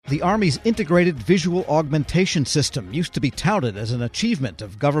The Army's Integrated Visual Augmentation System used to be touted as an achievement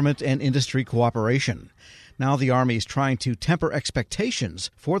of government and industry cooperation. Now the Army is trying to temper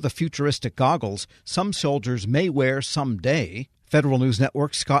expectations for the futuristic goggles some soldiers may wear someday. Federal News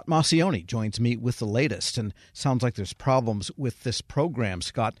Network's Scott Maucione joins me with the latest, and sounds like there's problems with this program.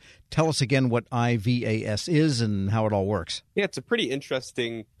 Scott, tell us again what IVAS is and how it all works. Yeah, it's a pretty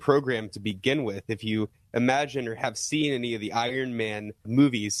interesting program to begin with. If you imagine or have seen any of the Iron Man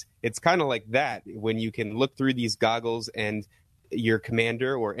movies, it's kind of like that, when you can look through these goggles and your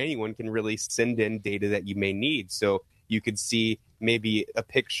commander or anyone can really send in data that you may need. So you could see maybe a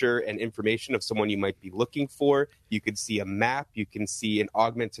picture and information of someone you might be looking for. You could see a map. You can see an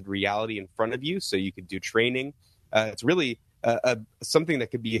augmented reality in front of you, so you could do training. It's really something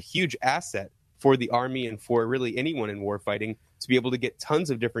that could be a huge asset for the Army and for really anyone in warfighting to be able to get tons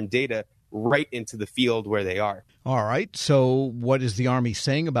of different data right into the field where they are. All right. So what is the Army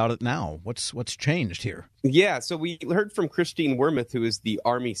saying about it now? What's changed here? Yeah, so we heard from Christine Wormuth, who is the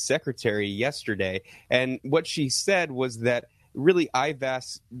Army secretary, yesterday. And what she said was that really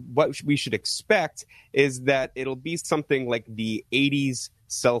IVAS, what we should expect is that it'll be something like the 80s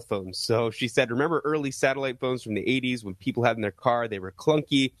cell phones. So she said, remember early satellite phones from the 80s when people had in their car, they were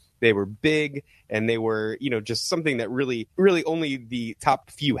clunky, they were big, and they were, just something that really only the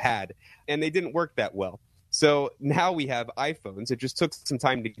top few had. And they didn't work that well. So now we have iPhones. It just took some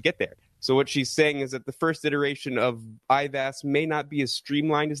time to get there. So what she's saying is that the first iteration of IVAS may not be as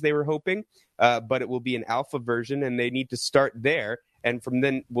streamlined as they were hoping, but it will be an alpha version, and they need to start there. And from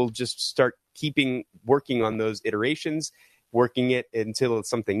then, we'll just start working on those iterations, working it until it's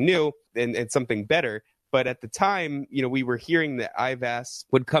something new and something better. But at the time, we were hearing that IVAS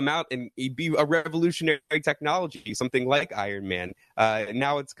would come out and be a revolutionary technology, something like Iron Man.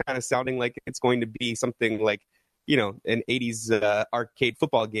 Now it's kind of sounding like it's going to be something like, an 80s arcade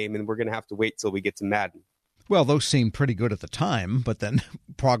football game, and we're going to have to wait till we get to Madden. Well, those seemed pretty good at the time, but then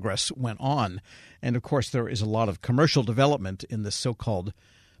progress went on. And, of course, there is a lot of commercial development in this so-called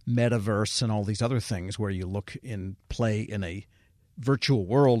metaverse and all these other things where you look and play in a virtual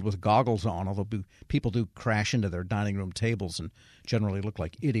world with goggles on, although people do crash into their dining room tables and generally look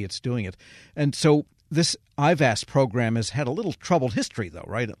like idiots doing it. And so this IVAS program has had a little troubled history, though,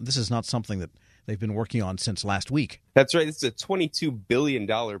 right? This is not something that they've been working on since last week. That's right. It's a $22 billion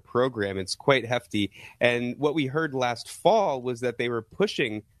program. It's quite hefty. And what we heard last fall was that they were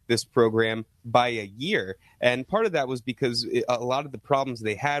pushing this program by a year. And part of that was because a lot of the problems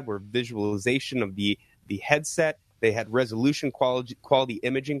they had were visualization of the headset. They had resolution quality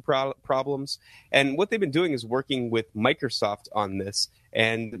imaging problems. And what they've been doing is working with Microsoft on this.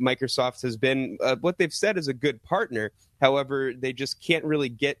 And Microsoft has been what they've said is a good partner. However, they just can't really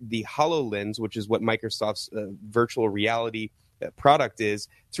get the HoloLens, which is what Microsoft's virtual reality product is,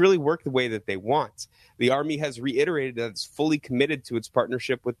 to really work the way that they want. The Army has reiterated that it's fully committed to its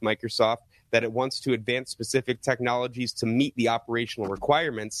partnership with Microsoft, that it wants to advance specific technologies to meet the operational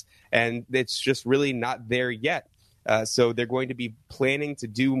requirements, and it's just really not there yet. So they're going to be planning to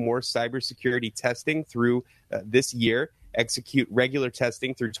do more cybersecurity testing through this year, execute regular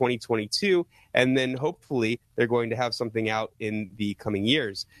testing through 2022, and then hopefully they're going to have something out in the coming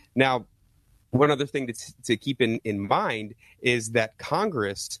years. Now, one other thing to keep in mind is that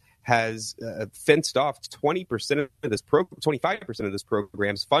Congress has fenced off 20% of this 25% of this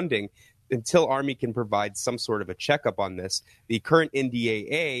program's funding until Army can provide some sort of a checkup on this. The current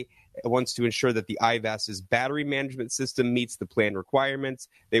NDAA wants to ensure that the IVAS's battery management system meets the plan requirements.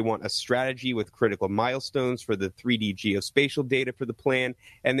 They want a strategy with critical milestones for the 3D geospatial data for the plan,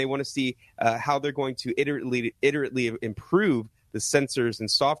 and they want to see how they're going to iteratively improve the sensors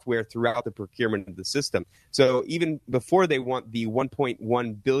and software throughout the procurement of the system. So even before they want the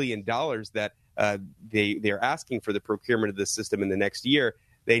 $1.1 billion that they're asking for the procurement of the system in the next year,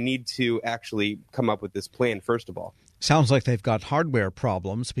 they need to actually come up with this plan, first of all. Sounds like they've got hardware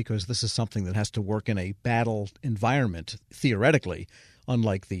problems because this is something that has to work in a battle environment, theoretically,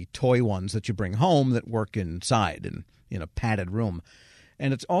 unlike the toy ones that you bring home that work inside in a padded room.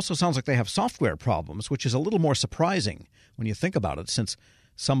 And it also sounds like they have software problems, which is a little more surprising when you think about it, since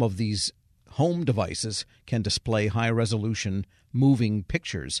some of these home devices can display high-resolution moving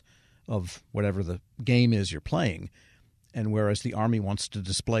pictures of whatever the game is you're playing, and whereas the Army wants to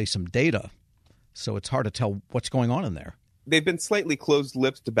display some data. So it's hard to tell what's going on in there. They've been slightly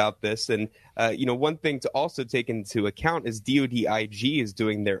closed-lipped about this. And, one thing to also take into account is DoD-IG is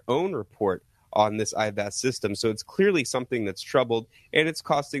doing their own report on this IVAS system. So it's clearly something that's troubled, and it's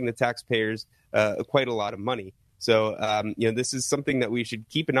costing the taxpayers quite a lot of money. So, this is something that we should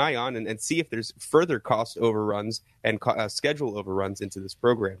keep an eye on and see if there's further cost overruns and schedule overruns into this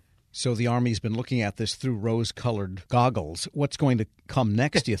program. So the Army's been looking at this through rose-colored goggles. What's going to come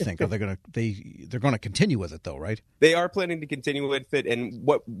next, do you think? They're going to continue with it, though, right? They are planning to continue with it, and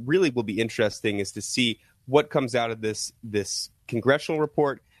what really will be interesting is to see what comes out of this congressional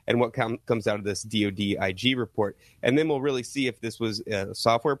report and what comes out of this DoD IG report. And then we'll really see if this was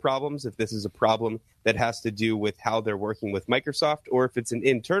software problems, if this is a problem that has to do with how they're working with Microsoft, or if it's an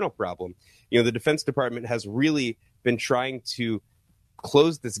internal problem. The Defense Department has really been trying to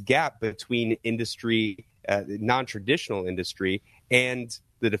close this gap between industry, non-traditional industry, and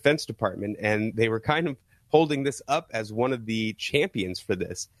the Defense Department. And they were kind of holding this up as one of the champions for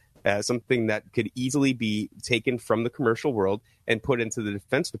this. Something that could easily be taken from the commercial world and put into the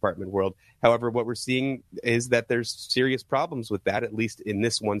Defense Department world. However, what we're seeing is that there's serious problems with that, at least in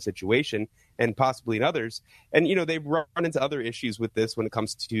this one situation and possibly in others. And, they've run into other issues with this when it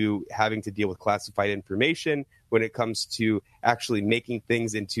comes to having to deal with classified information, when it comes to actually making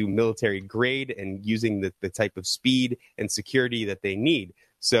things into military grade and using the type of speed and security that they need.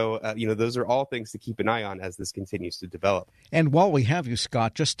 So, those are all things to keep an eye on as this continues to develop. And while we have you,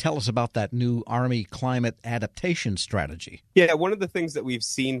 Scott, just tell us about that new Army climate adaptation strategy. Yeah, one of the things that we've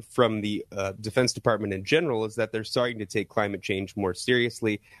seen from the Defense Department in general is that they're starting to take climate change more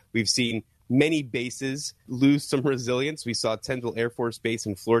seriously. We've seen many bases lose some resilience. We saw Tyndall Air Force Base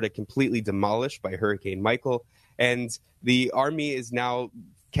in Florida completely demolished by Hurricane Michael. And the Army is now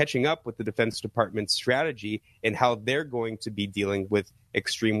catching up with the Defense Department's strategy and how they're going to be dealing with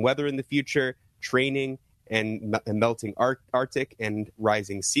extreme weather in the future, training, and melting Arctic and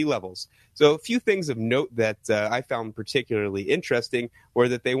rising sea levels. So a few things of note that I found particularly interesting were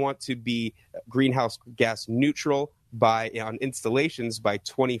that they want to be greenhouse gas neutral on installations by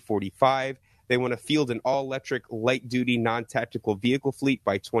 2045. They want to field an all-electric light-duty non-tactical vehicle fleet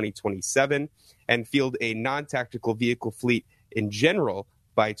by 2027 and field a non-tactical vehicle fleet in general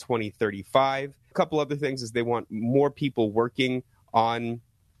by 2035. A couple other things is they want more people working on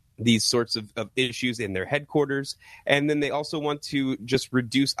these sorts of issues in their headquarters. And then they also want to just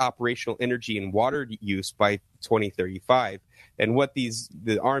reduce operational energy and water use by 2035. And what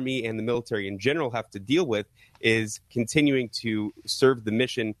the Army and the military in general have to deal with is continuing to serve the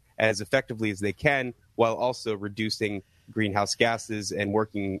mission as effectively as they can while also reducing greenhouse gases and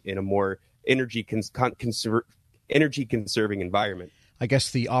working in a more energy conserving environment. I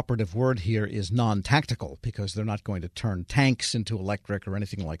guess the operative word here is non-tactical, because they're not going to turn tanks into electric or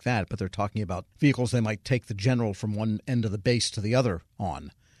anything like that, but they're talking about vehicles they might take the general from one end of the base to the other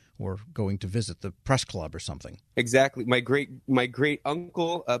on, or going to visit the press club or something. Exactly. My great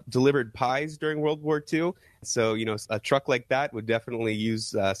uncle delivered pies during World War II. So, a truck like that would definitely use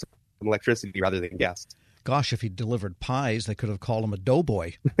some electricity rather than gas. Gosh, if he delivered pies, they could have called him a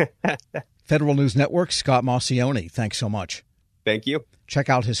doughboy. Federal News Network, Scott Maucione, thanks so much. Thank you. Check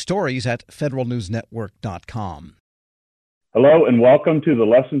out his stories at federalnewsnetwork.com. Hello and welcome to the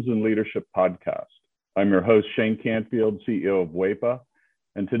Lessons in Leadership podcast. I'm your host, Shane Canfield, CEO of WEPA,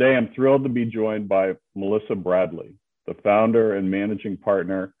 and today I'm thrilled to be joined by Melissa Bradley, the founder and managing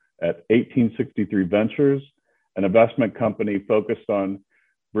partner at 1863 Ventures, an investment company focused on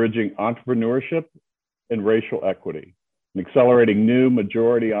bridging entrepreneurship and racial equity and accelerating new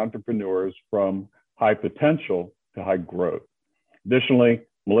majority entrepreneurs from high potential to high growth. Additionally,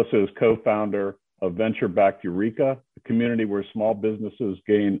 Melissa is co-founder of Venture-Backed Eureka, a community where small businesses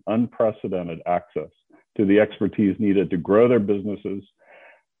gain unprecedented access to the expertise needed to grow their businesses,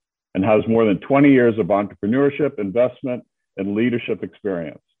 and has more than 20 years of entrepreneurship, investment, and leadership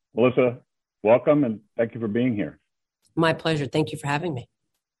experience. Melissa, welcome, and thank you for being here. My pleasure. Thank you for having me.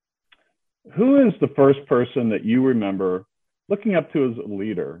 Who is the first person that you remember looking up to as a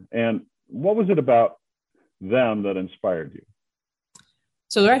leader, and what was it about them that inspired you?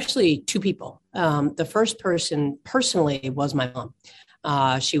 So there are actually two people. The first person personally was my mom.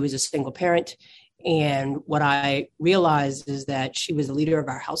 She was a single parent. And what I realized is that she was the leader of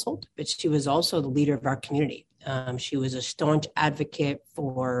our household, but she was also the leader of our community. She was a staunch advocate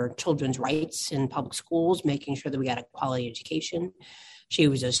for children's rights in public schools, making sure that we got a quality education. She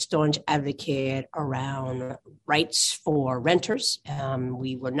was a staunch advocate around rights for renters.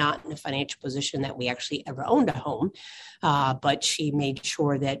 We were not in a financial position that we actually ever owned a home, but she made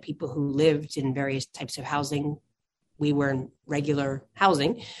sure that people who lived in various types of housing we were in regular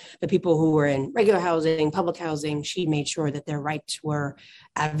housing, the people who were in regular housing, public housing, she made sure that their rights were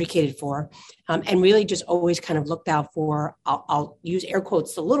advocated for, and really just always kind of looked out for, I'll use air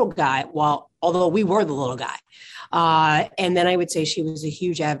quotes, the little guy, although we were the little guy. And then I would say she was a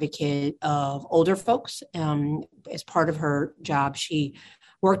huge advocate of older folks. As part of her job, she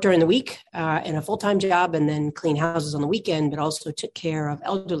worked during the week in a full-time job and then cleaned houses on the weekend, but also took care of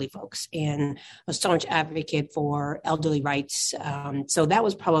elderly folks and was so much advocate for elderly rights. So that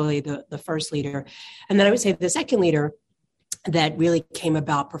was probably the first leader. And then I would say the second leader that really came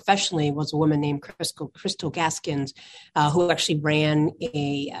about professionally was a woman named Crystal Gaskins, who actually ran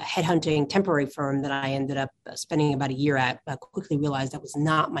a headhunting temporary firm that I ended up spending about a year at. I quickly realized that was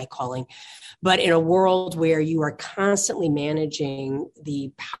not my calling. But in a world where you are constantly managing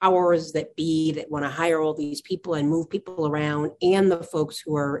the powers that be that want to hire all these people and move people around, and the folks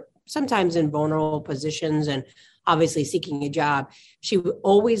who are sometimes in vulnerable positions and obviously seeking a job, she would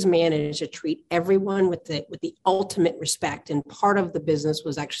always manage to treat everyone with the ultimate respect. And part of the business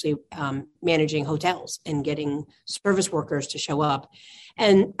was actually managing hotels and getting service workers to show up.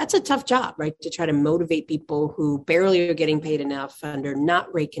 And that's a tough job, right? To try to motivate people who barely are getting paid enough under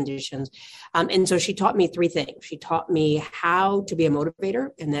not great conditions. And so she taught me three things. She taught me how to be a motivator,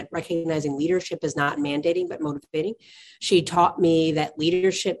 and that recognizing leadership is not mandating, but motivating. She taught me that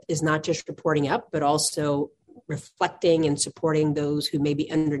leadership is not just reporting up, but also reflecting and supporting those who may be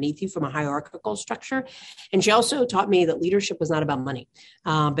underneath you from a hierarchical structure. And she also taught me that leadership was not about money,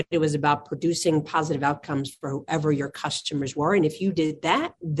 but it was about producing positive outcomes for whoever your customers were. And if you did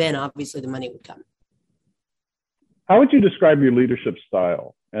that, then obviously the money would come. How would you describe your leadership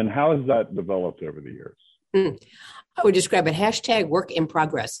style, and how has that developed over the years? I would describe it #work in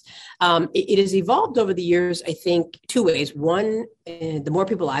progress. It has evolved over the years, I think, two ways. One, the more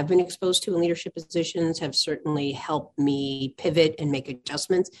people I've been exposed to in leadership positions have certainly helped me pivot and make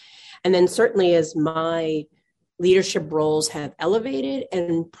adjustments. And then certainly as my leadership roles have elevated,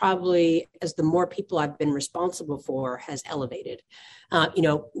 and probably as the more people I've been responsible for has elevated.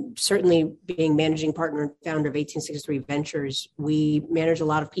 Certainly being managing partner and founder of 1863 Ventures, we manage a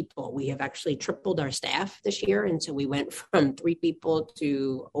lot of people. We have actually tripled our staff this year. And so we went from 3 people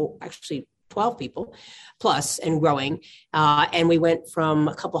to actually 12 people plus and growing. And we went from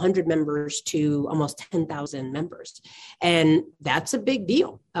a couple hundred members to almost 10,000 members. And that's a big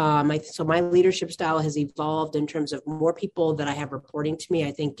deal. So my leadership style has evolved in terms of more people that I have reporting to me.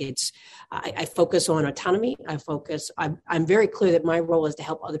 I think I focus on autonomy. I'm very clear that my role is to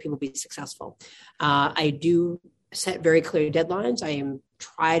help other people be successful. I do set very clear deadlines. I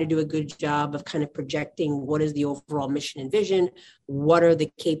try to do a good job of kind of projecting what is the overall mission and vision, what are the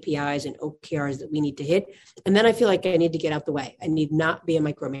KPIs and OKRs that we need to hit. And then I feel like I need to get out the way. I need not be a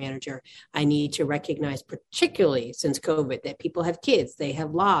micromanager. I need to recognize, particularly since COVID, that people have kids, they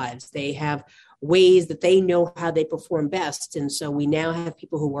have lives, they have ways that they know how they perform best. And so we now have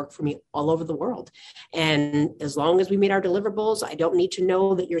people who work for me all over the world. And as long as we meet our deliverables, I don't need to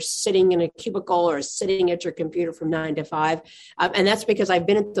know that you're sitting in a cubicle or sitting at your computer from 9 to 5. And that's because I've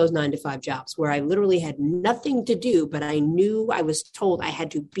been at those 9 to 5 jobs where I literally had nothing to do, but I knew I was told I had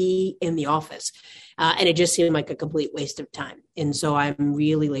to be in the office. And it just seemed like a complete waste of time. And so I'm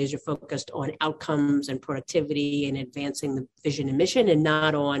really laser focused on outcomes and productivity and advancing the vision and mission, and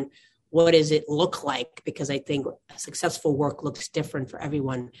not on what does it look like? Because I think successful work looks different for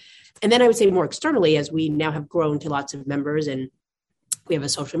everyone. And then I would say more externally, as we now have grown to lots of members and we have a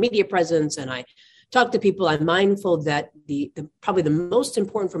social media presence and I talk to people, I'm mindful that probably the most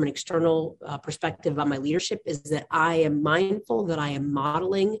important from an external perspective about my leadership is that I am mindful that I am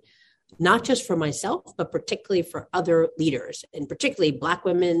modeling not just for myself, but particularly for other leaders, and particularly Black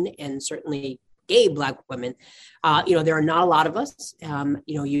women and certainly gay Black women. There are not a lot of us.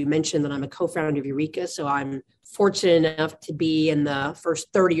 You mentioned that I'm a co-founder of Eureka, so I'm fortunate enough to be in the first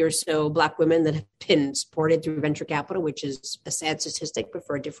 30 or so Black women that have been supported through venture capital, which is a sad statistic, but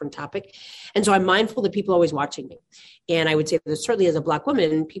for a different topic. And so I'm mindful that people are always watching me. And I would say that certainly as a Black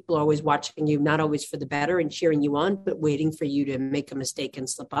woman, people are always watching you, not always for the better and cheering you on, but waiting for you to make a mistake and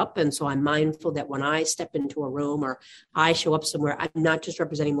slip up. And so I'm mindful that when I step into a room or I show up somewhere, I'm not just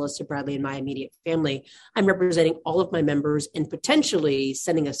representing Melissa Bradley and my immediate family. I'm representing all of my members and potentially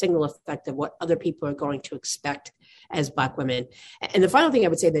sending a signal effect of what other people are going to expect as Black women. And the final thing I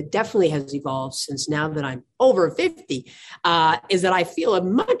would say that definitely has evolved since now that I'm over 50 is that I feel a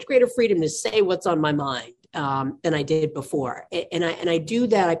much greater freedom to say what's on my mind. than I did before. And I do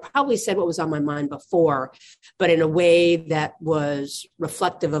that. I probably said what was on my mind before, but in a way that was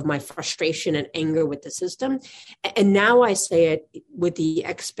reflective of my frustration and anger with the system. And now I say it with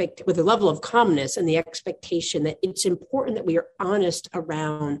the level of calmness and the expectation that it's important that we are honest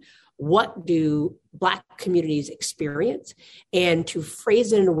around what do Black communities experience, and to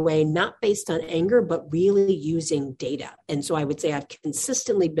phrase it in a way not based on anger, but really using data. And so I would say I've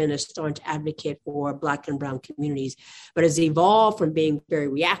consistently been a staunch advocate for Black and brown communities, but has evolved from being very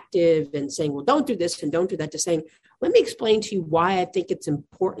reactive and saying, well, don't do this and don't do that, to saying, let me explain to you why I think it's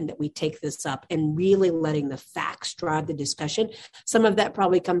important that we take this up, and really letting the facts drive the discussion. Some of that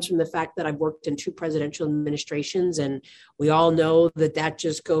probably comes from the fact that I've worked in 2 presidential administrations, and we all know that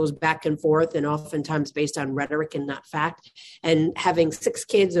just goes back and forth, and oftentimes based on rhetoric and not fact. And having 6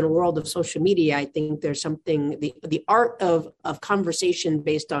 kids in a world of social media, I think there's something, the art of conversation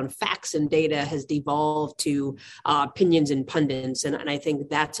based on facts and data has devolved to opinions and pundits. And I think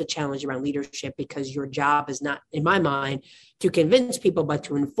that's a challenge around leadership, because your job is not, in my mind, to convince people, but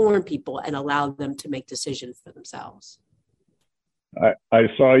to inform people and allow them to make decisions for themselves. I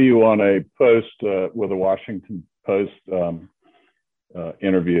saw you on a post with a Washington Post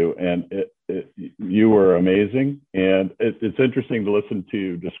interview, and you were amazing. And it's interesting to listen to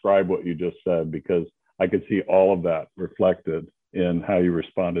you describe what you just said, because I could see all of that reflected in how you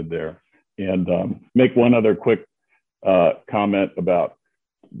responded there. And make one other quick comment about,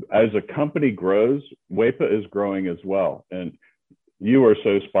 as a company grows, WEPA is growing as well. And you are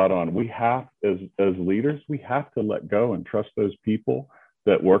so spot on. We have, as leaders, we have to let go and trust those people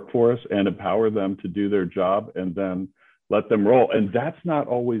that work for us and empower them to do their job, and then let them roll. And that's not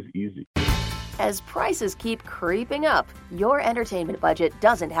always easy. As prices keep creeping up, your entertainment budget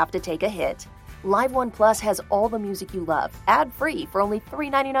doesn't have to take a hit. Live One Plus has all the music you love, ad-free for only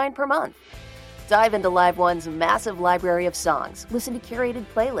 $3.99 per month. Dive into Live One's massive library of songs, listen to curated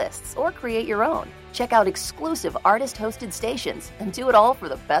playlists, or create your own. Check out exclusive artist-hosted stations, and do it all for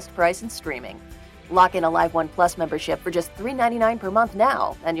the best price in streaming. Lock in a Live One Plus membership for just $3.99 per month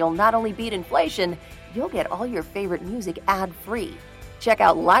now, and you'll not only beat inflation, you'll get all your favorite music ad-free. Check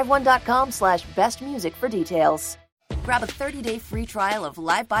out liveone.com/bestmusic for details. Grab a 30-day free trial of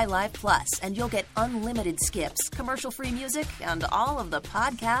Live by Live Plus, and you'll get unlimited skips, commercial-free music, and all of the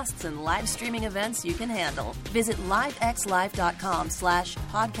podcasts and live streaming events you can handle. Visit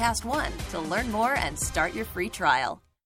livexlive.com/podcast1 to learn more and start your free trial.